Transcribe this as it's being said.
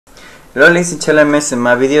Hello ladies and gentlemen, in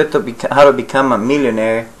my video to how to become a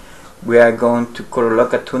millionaire, we are going to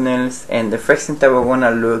Koroloka tunnels, and the first thing that we want to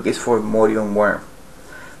look is for Morion worm.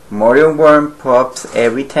 Morion worm pops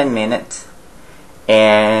every 10 minutes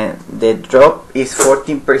and the drop is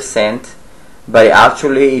 14%, but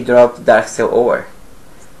actually it dropped dark cell ore.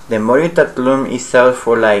 The Morion bloom is sold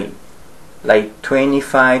for like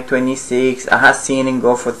 25, 26. I have seen it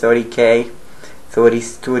go for 30k, 30,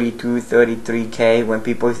 32, 33k when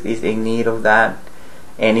people is in need of that.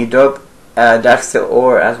 And it drop dark cell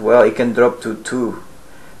ore as well. It can drop to 2.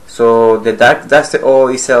 So the dark cell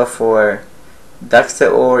ore is sell for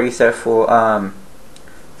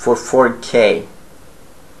 4k.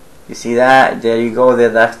 You see that? There you go. The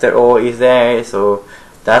dark cell ore is there. So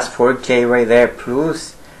that's 4k right there.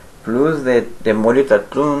 Plus the Morion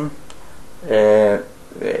bloom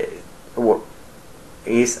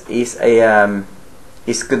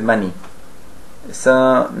is good money.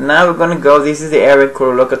 So now we're gonna go. This is the area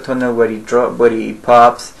Koroloka tunnel where it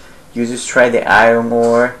pops. You just try the iron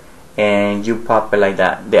ore and you pop it like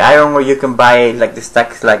that. The iron ore you can buy it like the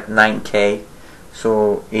stack is like 9k,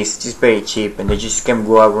 so it's just very cheap and they just can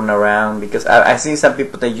go run around, because I see some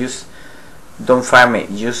people that just don't farm it,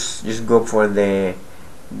 just go for the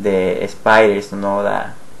spiders and all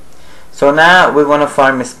that. So now we're gonna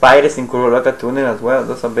farm spiders in Koroloka tunnel as well.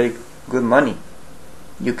 Those are very good money.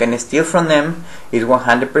 You can steal from them. It's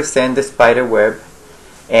 100% the spider web,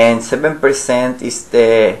 and 7% is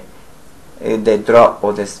the drop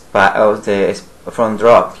or from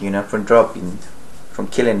drop, from dropping, from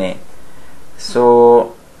killing it.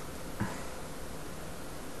 So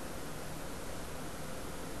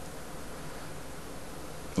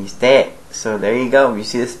it's that. So there you go. You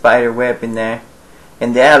see the spider web in there,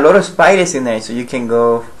 and there are a lot of spiders in there. So you can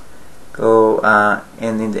go and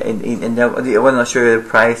I want to show you the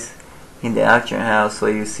price in the auction house, so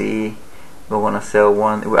you see we want to sell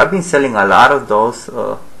one. I've been selling a lot of those.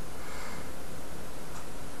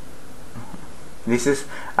 This is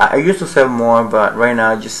I used to sell more, but right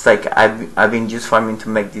now just like I've been just farming to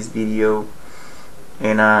make this video,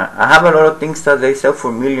 and I have a lot of things that they sell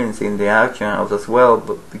for millions in the auction house as well,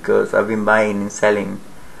 but because I've been buying and selling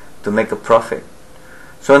to make a profit.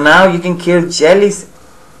 So now you can kill jellies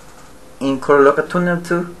in Koroloka tunnel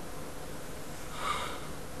too.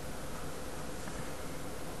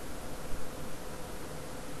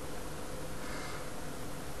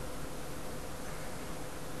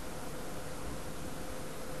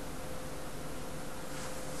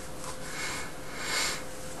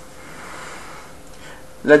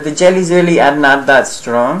 Like the jellies really are not that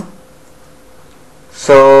strong,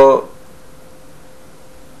 so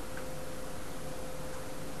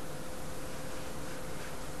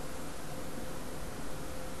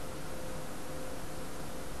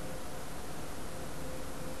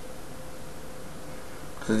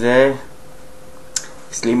there,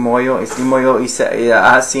 slim oil is I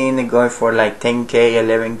have seen it going for like 10k,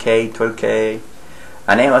 11k, 12k.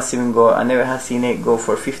 I never have seen it go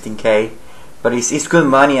for 15k, but it's good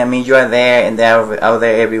money. I mean, you are there and they're out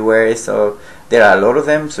there everywhere, so there are a lot of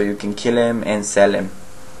them, so you can kill them and sell them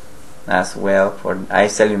as well. I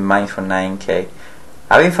selling mine for 9k.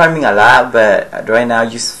 I've been farming a lot, but right now I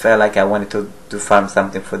just felt like I wanted to farm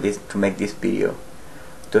something for this, to make this video,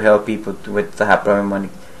 to help people to have problem money.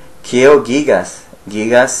 Kill gigas.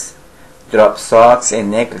 Gigas drop socks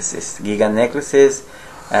and necklaces. Giga necklaces,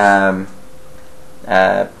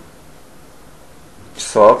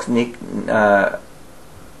 socks,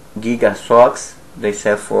 giga socks. They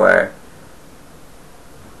sell for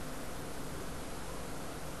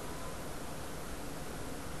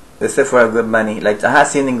a good money. Like I have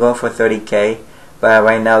seen them go for 30k. But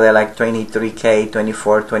right now they're like 23k,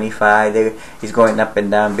 24, 25. It's going up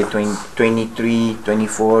and down between 23,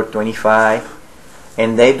 24, 25,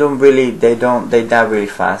 and they die really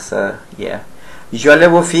fast. Yeah, if you're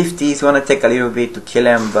level 50, it's gonna take a little bit to kill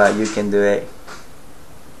them, but you can do it.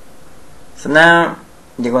 So now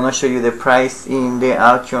they're gonna show you the price in the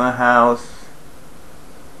auction house.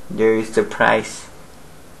 There is the price.